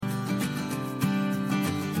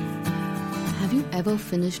ever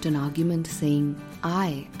finished an argument saying,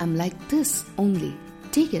 I am like this only,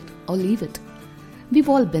 take it or leave it? We've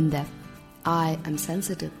all been there. I am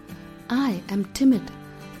sensitive. I am timid.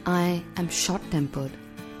 I am short-tempered.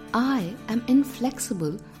 I am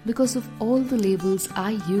inflexible because of all the labels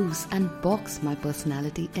I use and box my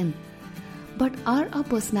personality in. But are our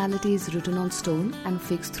personalities written on stone and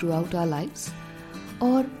fixed throughout our lives?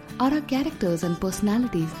 Or are our characters and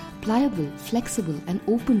personalities pliable, flexible, and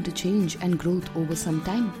open to change and growth over some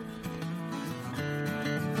time?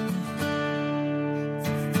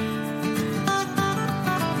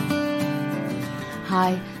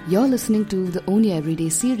 Hi, you're listening to the Own Your Everyday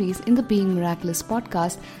series in the Being Miraculous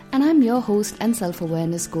podcast, and I'm your host and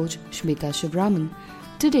self-awareness coach, Shmita Shivraman.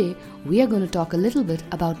 Today, we are going to talk a little bit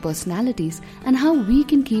about personalities and how we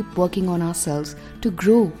can keep working on ourselves to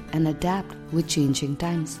grow and adapt with changing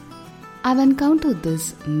times. I've encountered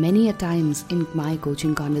this many a times in my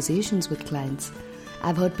coaching conversations with clients.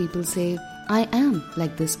 I've heard people say, I am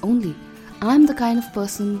like this only. I'm the kind of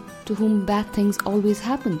person to whom bad things always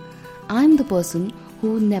happen. I'm the person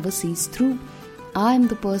who never sees through. I'm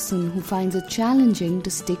the person who finds it challenging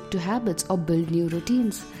to stick to habits or build new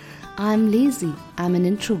routines. I'm lazy, I'm an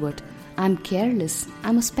introvert, I'm careless,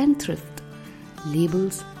 I'm a spendthrift.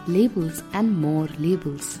 Labels, labels, and more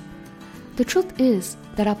labels. The truth is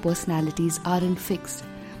that our personalities aren't fixed,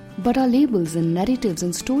 but our labels and narratives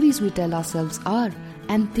and stories we tell ourselves are,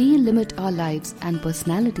 and they limit our lives and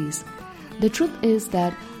personalities. The truth is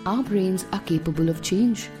that our brains are capable of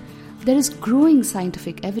change. There is growing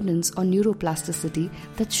scientific evidence on neuroplasticity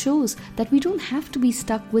that shows that we don't have to be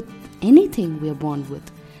stuck with anything we are born with.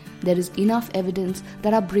 There is enough evidence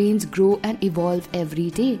that our brains grow and evolve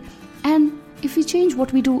every day. And if we change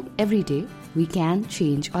what we do every day, we can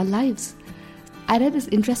change our lives. I read this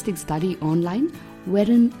interesting study online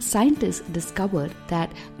wherein scientists discovered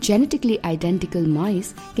that genetically identical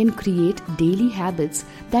mice can create daily habits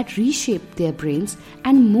that reshape their brains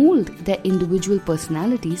and mold their individual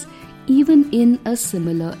personalities even in a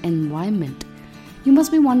similar environment. You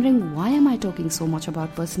must be wondering, why am I talking so much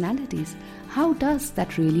about personalities? How does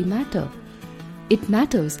that really matter? It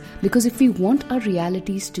matters because if we want our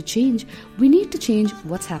realities to change, we need to change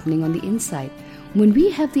what's happening on the inside. When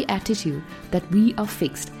we have the attitude that we are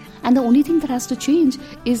fixed, and the only thing that has to change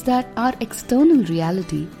is that our external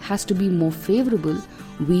reality has to be more favorable,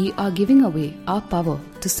 we are giving away our power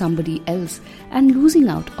to somebody else and losing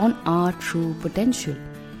out on our true potential.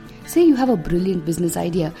 Say you have a brilliant business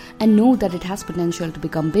idea and know that it has potential to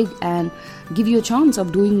become big and give you a chance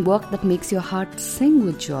of doing work that makes your heart sing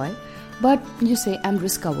with joy, but you say, I'm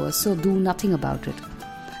risk averse, so do nothing about it.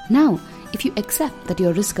 Now, if you accept that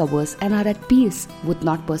you're risk averse and are at peace with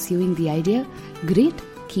not pursuing the idea, great,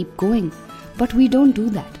 keep going. But we don't do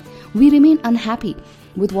that. We remain unhappy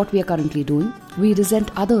with what we are currently doing. We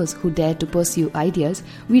resent others who dare to pursue ideas.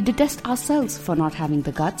 We detest ourselves for not having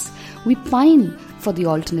the guts. We pine for the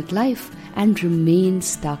alternate life and remain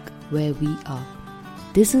stuck where we are.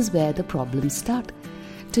 This is where the problems start.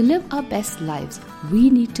 To live our best lives, we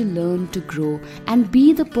need to learn to grow and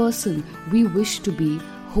be the person we wish to be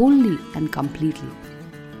wholly and completely.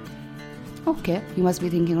 Okay, you must be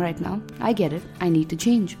thinking right now, I get it, I need to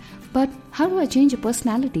change. But how do I change a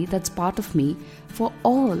personality that's part of me for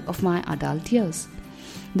all of my adult years?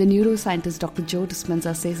 The neuroscientist Dr. Joe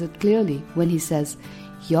Dispenza says it clearly when he says,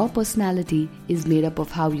 your personality is made up of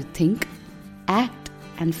how you think, act,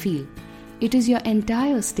 and feel. It is your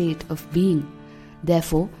entire state of being.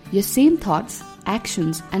 Therefore, your same thoughts,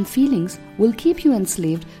 actions, and feelings will keep you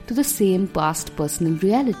enslaved to the same past personal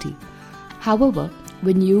reality. However,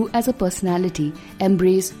 when you as a personality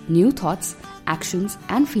embrace new thoughts, actions,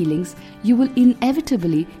 and feelings, you will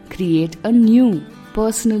inevitably create a new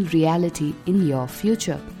personal reality in your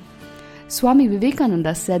future. Swami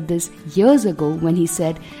Vivekananda said this years ago when he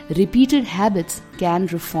said, repeated habits can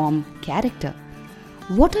reform character.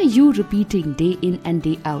 What are you repeating day in and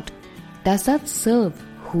day out? Does that serve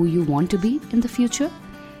who you want to be in the future?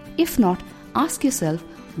 If not, ask yourself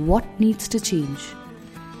what needs to change.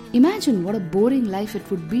 Imagine what a boring life it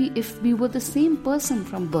would be if we were the same person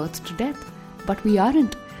from birth to death. But we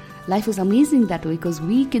aren't. Life is amazing that way because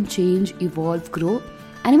we can change, evolve, grow,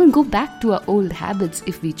 and even go back to our old habits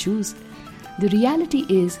if we choose. The reality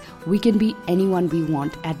is we can be anyone we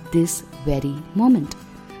want at this very moment.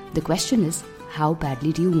 The question is, how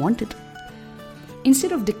badly do you want it?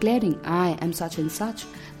 Instead of declaring, I am such and such,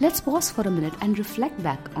 let's pause for a minute and reflect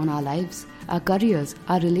back on our lives, our careers,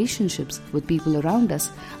 our relationships with people around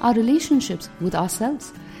us, our relationships with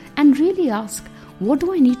ourselves, and really ask, what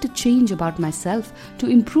do I need to change about myself to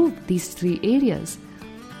improve these 3 areas?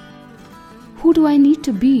 Who do I need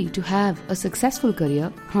to be to have a successful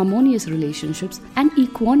career, harmonious relationships, and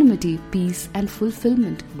equanimity, peace, and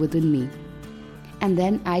fulfillment within me? And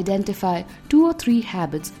then identify 2 or 3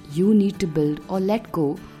 habits you need to build or let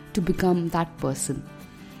go to become that person.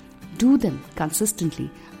 Do them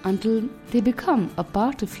consistently until they become a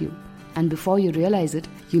part of you. And before you realize it,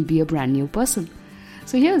 you'll be a brand new person.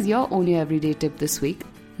 So here's your Own Your Everyday tip this week.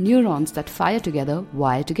 Neurons that fire together,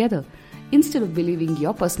 wire together. Instead of believing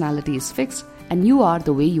your personality is fixed and you are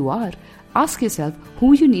the way you are, ask yourself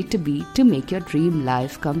who you need to be to make your dream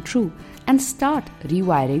life come true and start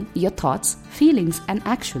rewiring your thoughts, feelings, and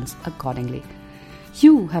actions accordingly.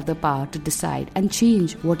 You have the power to decide and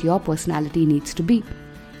change what your personality needs to be.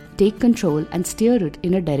 Take control and steer it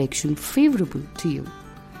in a direction favorable to you.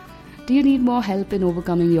 Do you need more help in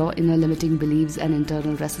overcoming your inner limiting beliefs and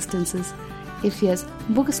internal resistances? If yes,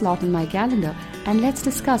 book a slot in my calendar and let's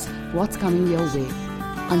discuss what's coming your way.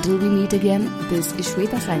 Until we meet again, this is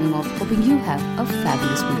Shweta signing off, hoping you have a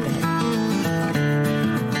fabulous week ahead.